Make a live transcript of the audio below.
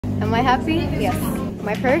Am I happy? Yes.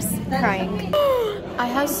 My purse? Crying. I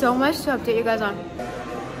have so much to update you guys on.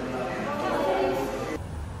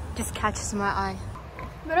 Just catches my eye.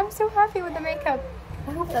 But I'm so happy with the makeup.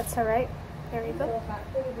 I hope that's alright. There we go.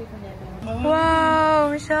 Wow,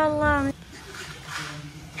 mashallah.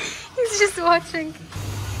 He's just watching.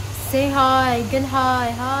 Say hi, good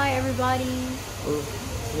hi. Hi everybody.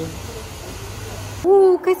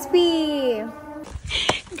 Ooh, crispy.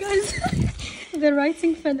 Guys, the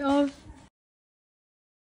writing fell off.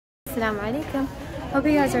 Assalamu alaikum. Hope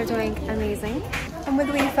you guys are doing amazing. I'm with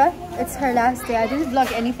Wifa. It's her last day. I didn't vlog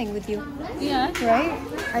anything with you. Yeah. Right?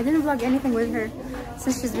 I didn't vlog anything with her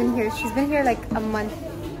since she's been here. She's been here like a month.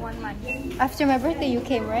 1 month. After my birthday you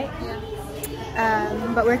came, right?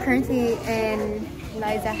 Yeah. But we're currently in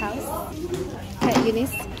Liza's house at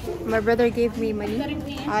Eunice. My brother gave me money.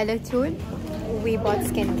 Aloo. We bought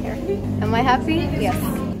skincare. Am I happy? Yes.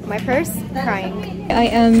 My purse? Crying. I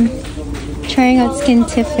am trying out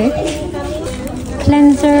Skintific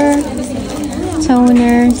cleanser,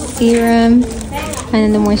 toner, serum, and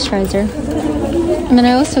then the moisturizer. And then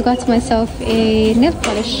I also got myself a nail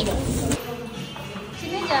polish.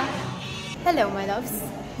 Hello my loves.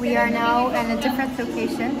 We are now in a different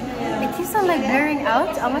location. It keeps on like blurring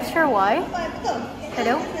out. I'm not sure why.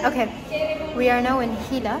 Hello? Okay. We are now in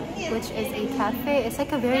Hila, which is a cafe. It's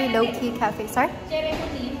like a very low-key cafe. Sorry?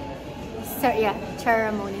 Yeah,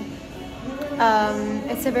 ceremony.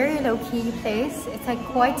 It's a very low-key place. It's like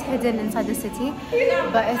quite hidden inside the city,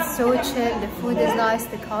 but it's so chill. The food is nice.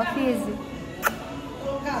 The coffee is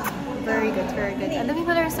very good, very good. And the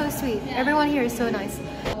people are so sweet. Everyone here is so nice.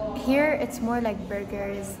 Here, it's more like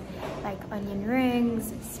burgers, like onion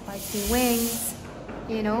rings, spicy wings,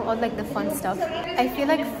 you know, all like the fun stuff. I feel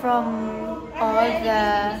like from all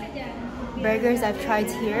the burgers I've tried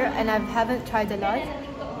here, and I haven't tried a lot,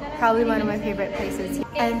 probably one of my favorite places.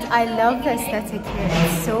 And I love the aesthetic here.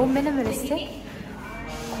 It's so minimalistic,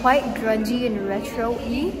 quite grungy and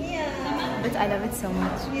retro-y, but I love it so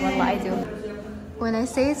much. Wallah, I do. When I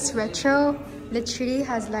say it's retro, literally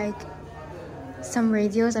has like some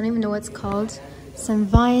radios, I don't even know what it's called, some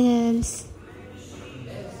vinyls,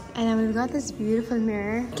 and then we've got this beautiful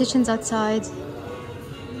mirror. Kitchen's outside,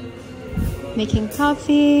 making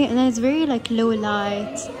coffee, and then it's very like low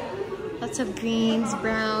light, lots of greens,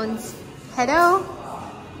 browns. Hello.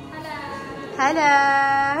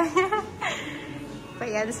 Hello. But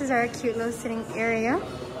yeah, this is our cute little sitting area.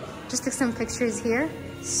 Just took some pictures here.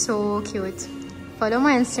 So cute. Follow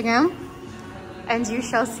my Instagram and you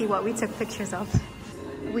shall see what we took pictures of.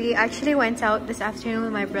 We actually went out this afternoon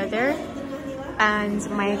with my brother and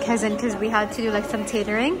my cousin because we had to do like some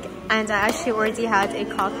tailoring, and I actually already had a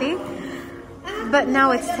coffee, but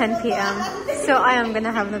now it's 10 p.m. so I am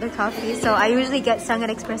gonna have another coffee. So I usually get Sangan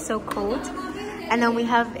Espresso cold, and then we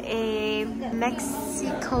have a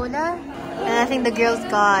Mexicola, and I think the girls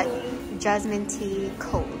got jasmine tea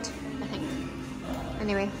cold, I think.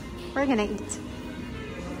 Anyway, we're gonna eat.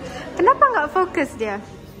 Kenapa nggak focus dia?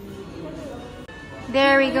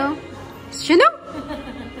 There we go. Shino?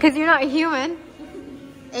 Because you're not human.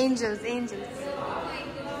 Angels, angels.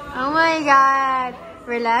 Oh my god.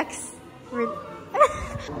 Relax.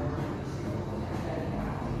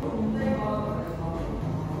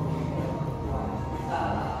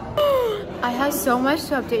 I have so much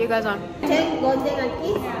to update you guys on. Cek gonceng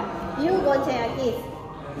Aqis, you gonceng Aqis.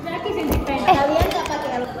 Aqis yang depend. Kalian gak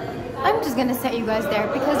pakai Aloo. I'm just gonna set you guys there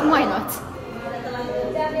because why not?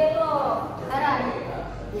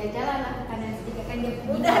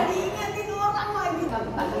 Udah diingetin uang kamu lagi.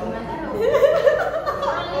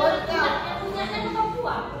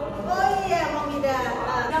 Oh iya, mau pindah.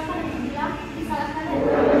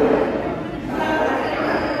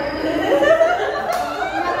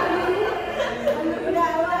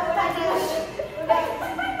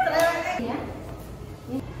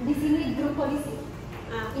 Di sini grup polisi.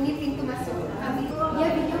 Ini pintu masuk. Dia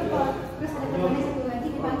video call. Terus ada temannya satu lagi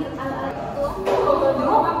dipanggil Aloo.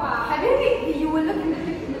 Oh, Habibi, you will look in the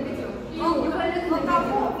video. Oh, you will look in the video.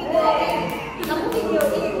 Kamu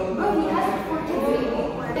videoin. Bro, he has 4 kids.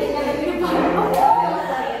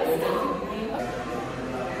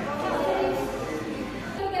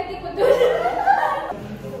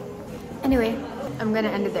 Anyway, I'm gonna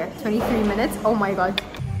end it there. 23 minutes. Oh my god.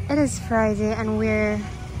 It is Friday and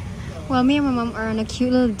well, me and my mom are on a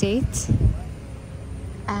cute little date.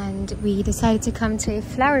 And we decided to come to a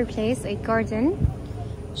flower place, a garden.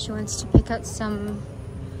 She wants to pick out some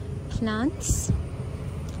plants.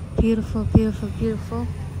 Beautiful, beautiful, beautiful.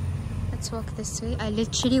 Let's walk this way. I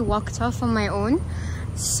literally walked off on my own,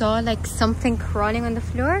 saw like something crawling on the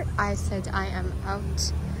floor. I said, I am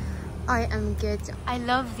out. I am good. I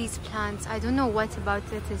love these plants. I don't know what about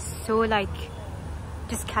it is so like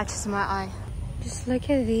just catches my eye. Just look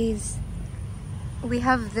at these. We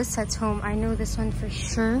have this at home. I know this one for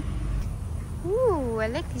sure. Ooh, I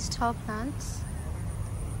like these tall plants.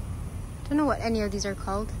 Don't know what any of these are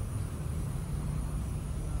called.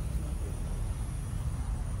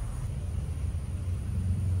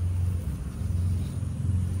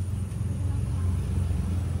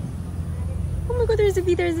 Oh my god, there's a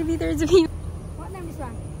bee, there's a bee, there's a bee. What name is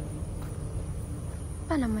one?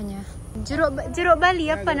 Apa namanya? Jeruk bali,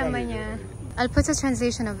 apa namanya? I'll put a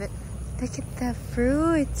translation of it. Look at the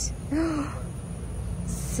fruit.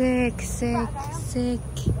 Sick, sick, sick.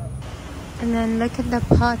 And then look at the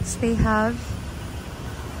pots they have.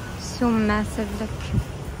 So massive, look.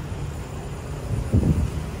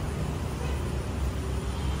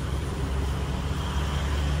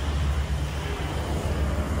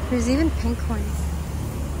 There's even pink ones.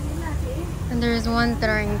 And there's ones that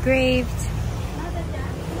are engraved.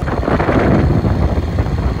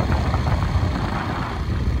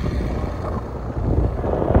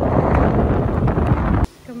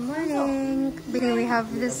 Good morning. We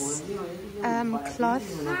have this cloth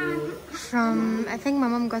from, I think my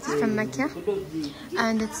mom got it from Mecca,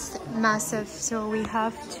 and it's massive, so we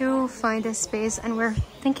have to find a space, and we're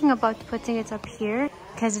thinking about putting it up here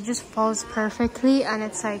because it just falls perfectly, and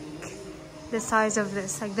it's like the size of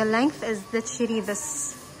this, like the length is literally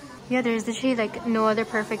this. Yeah, there's literally like no other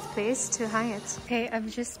perfect place to hang it. Okay, I've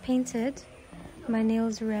just painted my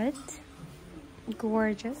nails red.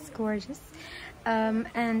 Gorgeous, gorgeous.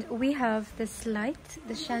 And we have this light,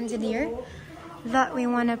 the chandelier that we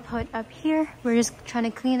want to put up here. We're just trying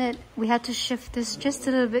to clean it. We had to shift this just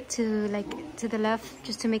a little bit to the left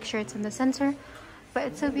just to make sure it's in the center, but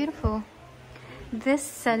it's so beautiful. This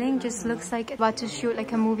setting just looks like about to shoot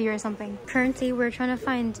like a movie or something. Currently we're trying to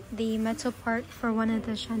find the metal part for one of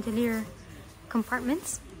the chandelier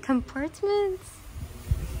compartments.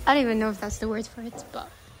 I don't even know if that's the word for it, but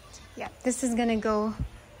yeah, this is gonna go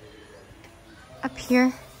up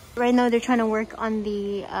here. Right now they're trying to work on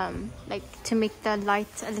the like to make the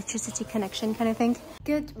light electricity connection kind of thing.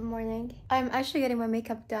 Good morning. I'm actually getting my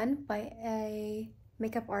makeup done by a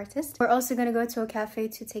makeup artist. We're also gonna go to a cafe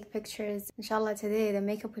to take pictures. Inshallah today the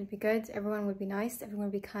makeup will be good, everyone will be nice, everyone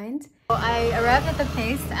will be kind. So I arrived at the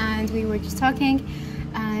place and we were just talking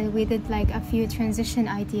and we did like a few transition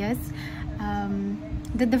ideas.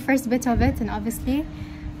 Did the first bit of it, and obviously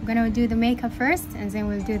I'm gonna do the makeup first and then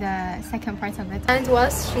we'll do the second part of it. And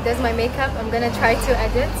whilst she does my makeup, I'm gonna try to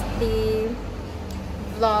edit the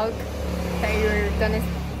vlog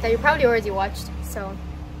that you probably already watched. So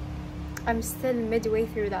I'm still midway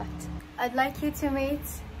through that. I'd like you to meet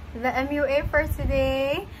the MUA for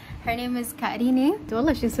today. Her name is Karini.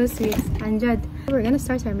 Wallah, she's so sweet. Anjad. We're gonna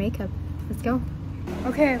start our makeup. Let's go.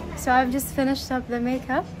 Okay, so I've just finished up the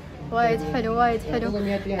makeup. Wide hello, wide hello.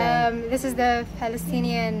 This is the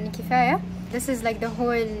Palestinian kifaya. This is like the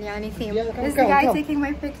whole yani theme. This is the guy taking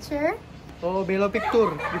my picture. Oh, below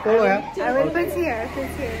picture. Di follow ya. I will put here,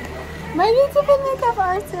 My beautiful makeup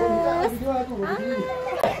artist.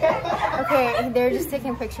 Okay, they're just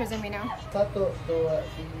taking pictures of me now. Satu, dua,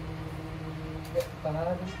 tiga,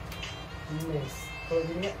 tahan. Yes. Kalau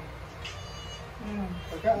gini ya.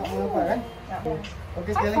 Kakak mau apa kan?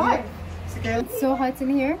 Oke, sekali lagi. It's so hot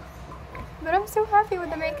in here, but I'm so happy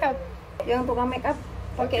with the makeup. Yang tukang makeup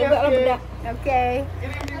pakai budak. Okay.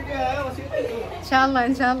 Inshallah,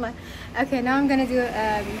 inshallah. Okay, now I'm gonna do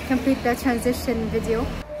complete the transition video.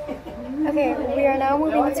 Okay, we are now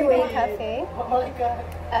moving to a cafe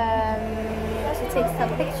to take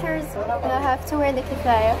some pictures, and I have to wear the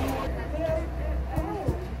kifaya.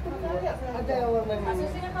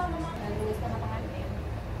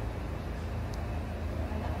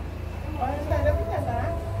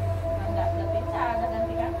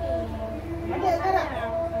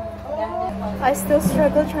 I still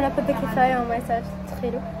struggle trying to put the kifaya on myself.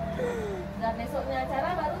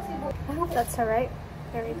 I hope that's alright.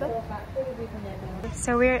 There we go.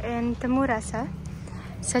 So we're in Tamurasa.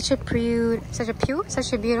 Such a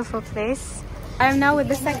beautiful place. I'm now with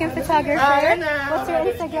the second photographer. What's your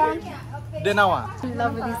Instagram? Denawa. I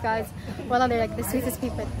love with these guys. Well, they're like the sweetest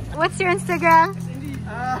people. What's your Instagram?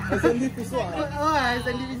 SND visual. Oh,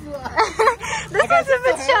 SND visual. This is a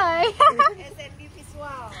bit shy. SND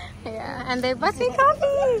visual. Yeah, and they bought me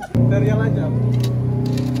coffee. Dari yang aja.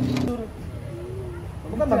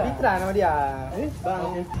 Bukan Bang Fitra nama dia.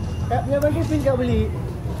 Bang. Kayaknya Bang Kevin enggak beli.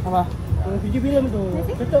 Apa? Video film tu.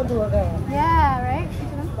 Cocok tu kan? Yeah, right?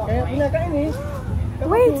 Kayak punya Kak ini.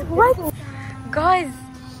 Wait, what? Guys.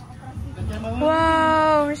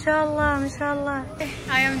 Wow, mashallah, mashallah.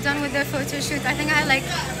 I am done with the photo shoot. I think I had like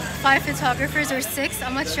 5 photographers or 6,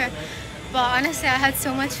 I'm not sure. But honestly, I had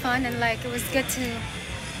so much fun, and like it was good to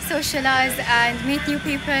socialize and meet new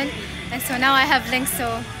people. And so now I have links,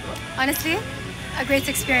 so honestly, a great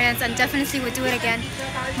experience, and definitely would do it again.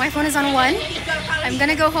 My phone is on 1. I'm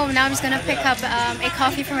gonna go home now. I'm just gonna pick up a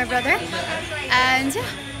coffee for my brother, and yeah,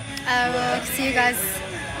 I will see you guys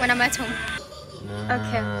when I'm at home.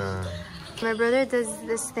 Okay. My brother does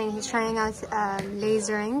this thing. He's trying out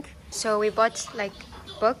lasering. So we bought like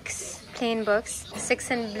books, plain books, 6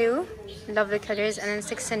 in blue, love the colors, and then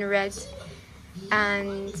 6 in red.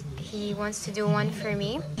 And he wants to do one for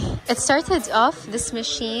me. It started off, this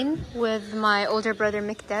machine, with my older brother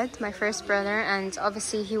Mikdad, my first brother, and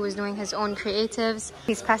obviously he was doing his own creatives.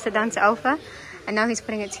 He's passed it down to Alpha, and now he's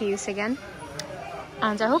putting it to use again.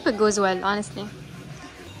 And I hope it goes well, honestly.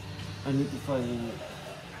 I need to find.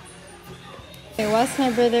 Okay, whilst my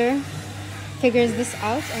brother figures this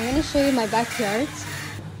out, I'm going to show you my backyard.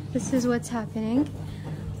 This is what's happening.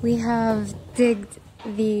 We have digged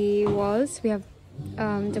the walls. We have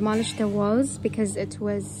demolished the walls because it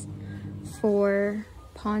was for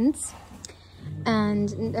ponds. And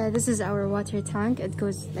this is our water tank. It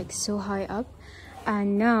goes like so high up.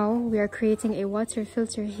 And now we are creating a water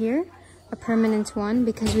filter here, a permanent one,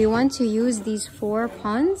 because we want to use these 4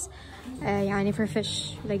 ponds يعني for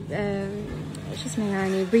fish, like شو اسمه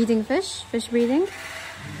يعني breeding fish breeding,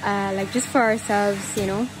 like just for ourselves, you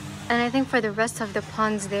know. And I think for the rest of the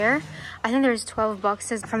ponds there, I think there's 12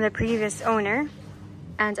 boxes from the previous owner,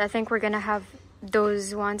 and I think we're gonna have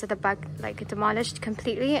those ones at the back like demolished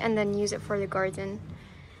completely and then use it for the garden.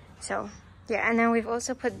 So yeah, and then we've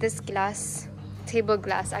also put this glass, table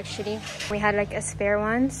glass actually. We had like a spare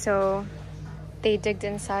one, so they digged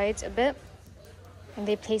inside a bit and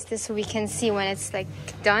they placed this so we can see when it's like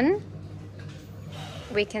done.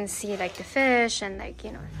 We can see like the fish and like,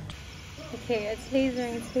 you know. Okay, it's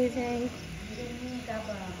lasering, it's lasering.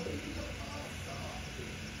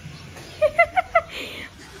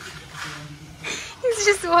 He's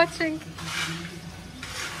just watching.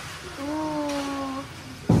 Oh.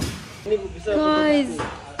 Guys,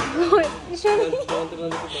 look.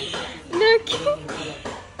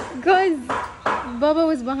 Guys, Baba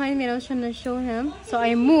was behind me and I was trying to show him. So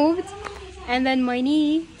I moved and then my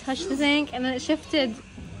knee touched the sink and then it shifted.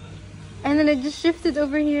 And then it just shifted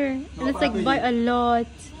over here. And it's like by a lot.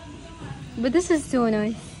 But this is so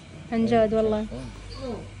nice. Anjad, wallah.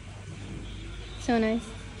 So nice.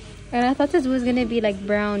 And I thought this was gonna be like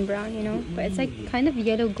brown, you know? But it's like kind of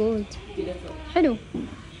yellow gold. Hello.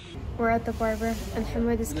 We're at the barber and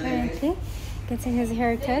Hamad is currently getting his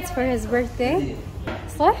haircut for his birthday.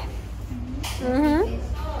 صح?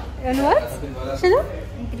 And what? شنو?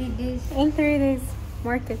 In 3 days. In 3 days.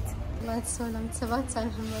 Market. That's so long.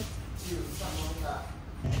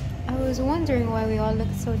 I was wondering why we all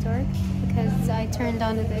look so dark, because I turned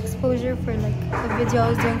down the exposure for like the video I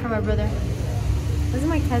was doing for my brother. This is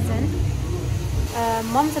my cousin.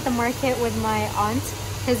 Mom's at the market with my aunt,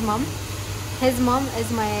 his mom. His mom is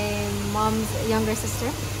my mom's younger sister.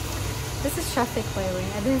 This is Shafiq, by the way.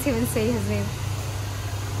 I didn't even say his name.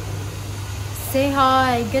 Say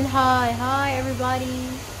hi, good hi. Hi, everybody.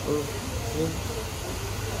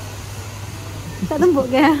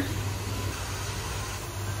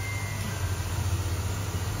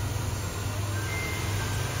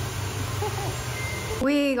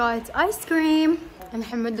 We got ice cream and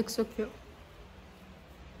Muhammad looks so cute.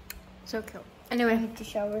 So cute. Anyway, I need to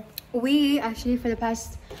shower. we actually for the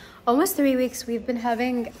past almost 3 weeks we've been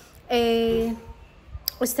having a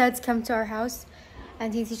ustad come to our house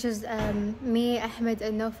and he teaches me, Ahmed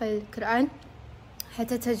and Nofal Quran,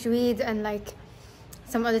 Hatta Tajweed and like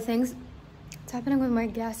some other things. What's happening with my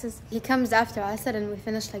glasses? He comes after Asr and we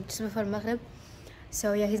finish like just before Maghrib.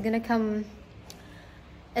 So yeah, he's gonna come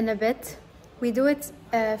in a bit. We do it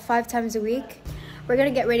 5 times a week. We're gonna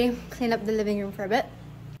get ready, clean up the living room for a bit.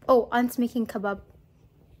 Oh, aunt's making kebab.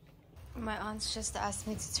 My aunt's just asked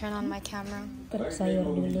me to turn on my camera. Taruh sayur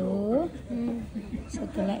dulu.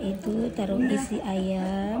 Setelah itu taruh isi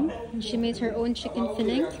ayam. She made her own chicken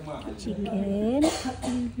filling. Chicken.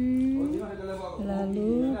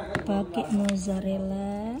 Lalu pakai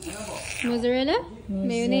mozzarella. Mozzarella?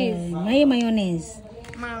 Mayonnaise. Mayonnaise.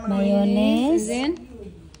 Mayonnaise. Then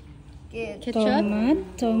ketchup.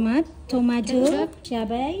 Tomato. Ketchup.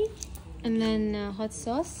 Cabai. And then hot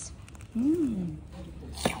sauce.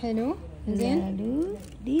 Hello. And then Lalu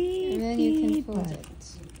you can fold dilipat. it.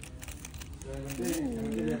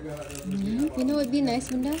 You know what would be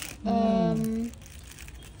nice, Bunda?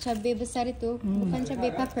 Cabai besar itu. Bukan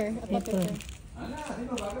cabai pepper. Apa pepper?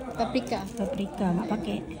 Paprika. Paprika, mak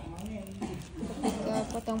pakai.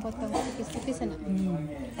 Potong-potong tipis-tipis sana.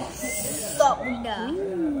 Stop bunda.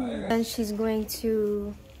 And she's going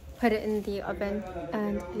to put it in the oven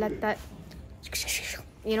and let that,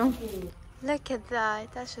 you know. Look at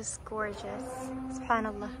that. That's just gorgeous.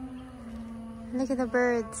 Subhanallah. Look at the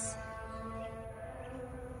birds.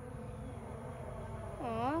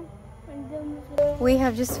 We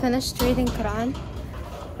have just finished reading Quran.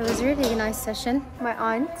 It was really a nice session. My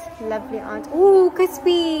aunt, lovely aunt. Ooh,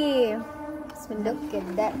 crispy! Look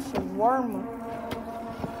at that shawarma.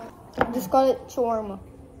 Just call it shawarma.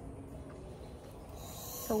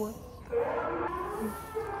 So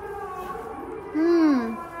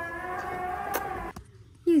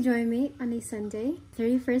You join me on a Sunday,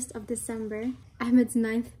 31st of December, Ahmed's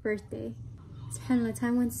 9th birthday. SubhanAllah,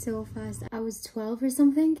 time went so fast. I was 12 or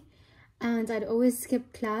something, and I'd always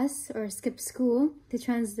skip class or skip school to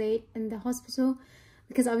translate in the hospital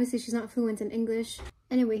because obviously she's not fluent in English.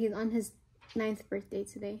 Anyway, he's on his 9th birthday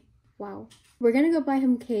today. Wow. We're gonna go buy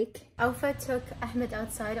him cake. Alpha took Ahmed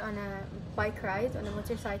outside on a bike ride, on a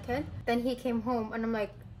motorcycle. Then he came home and I'm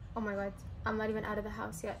like, oh my god, I'm not even out of the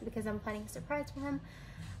house yet because I'm planning a surprise for him.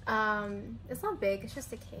 It's not big, it's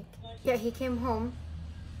just a cake. Yeah, he came home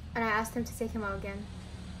and I asked him to take him out again.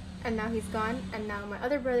 And now he's gone, and now my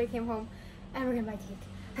other brother came home and we're gonna buy cake.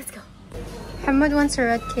 Let's go. Hamad wants a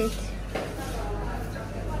red cake.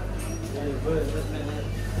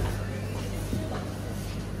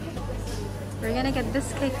 We're gonna get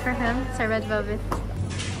this cake for him. It's a red velvet.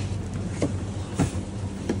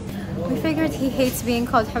 We figured he hates being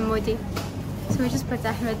called Hamoudi, so we just put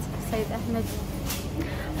Ahmed beside Ahmed.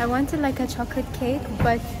 I wanted like a chocolate cake,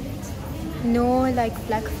 but no like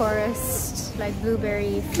black forest, like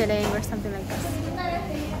blueberry filling or something like this.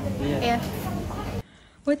 Yeah.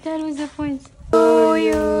 What the hell was the point? To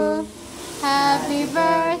you, happy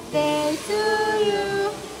birthday to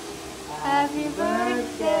you. Happy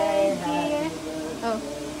birthday, dear. Oh.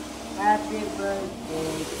 Happy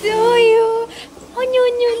birthday to you. Oh, no,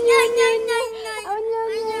 no, no, no, no. Oh, no,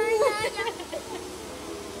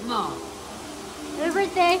 no, no. Happy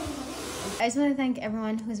birthday. I just want to thank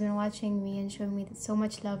everyone who's been watching me and showing me so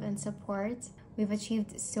much love and support. We've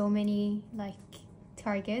achieved so many like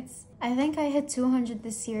targets. I think I hit 200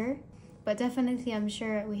 this year, but definitely I'm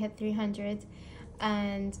sure we hit 300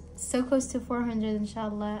 and so close to 400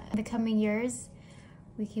 inshallah. In the coming years,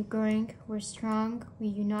 we keep growing, we're strong, we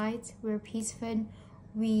unite, we're peaceful,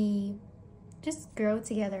 we just grow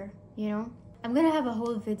together, you know. I'm gonna have a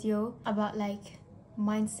whole video about like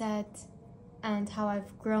mindset and how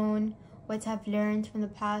I've grown, what I've learned from the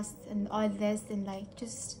past and all this, and like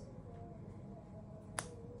just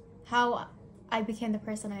how I became the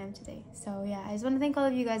person I am today. So yeah, I just want to thank all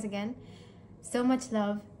of you guys again. So much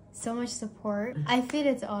love, so much support. I feel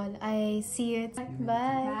it all. I see it.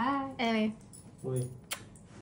 Bye. Anyway.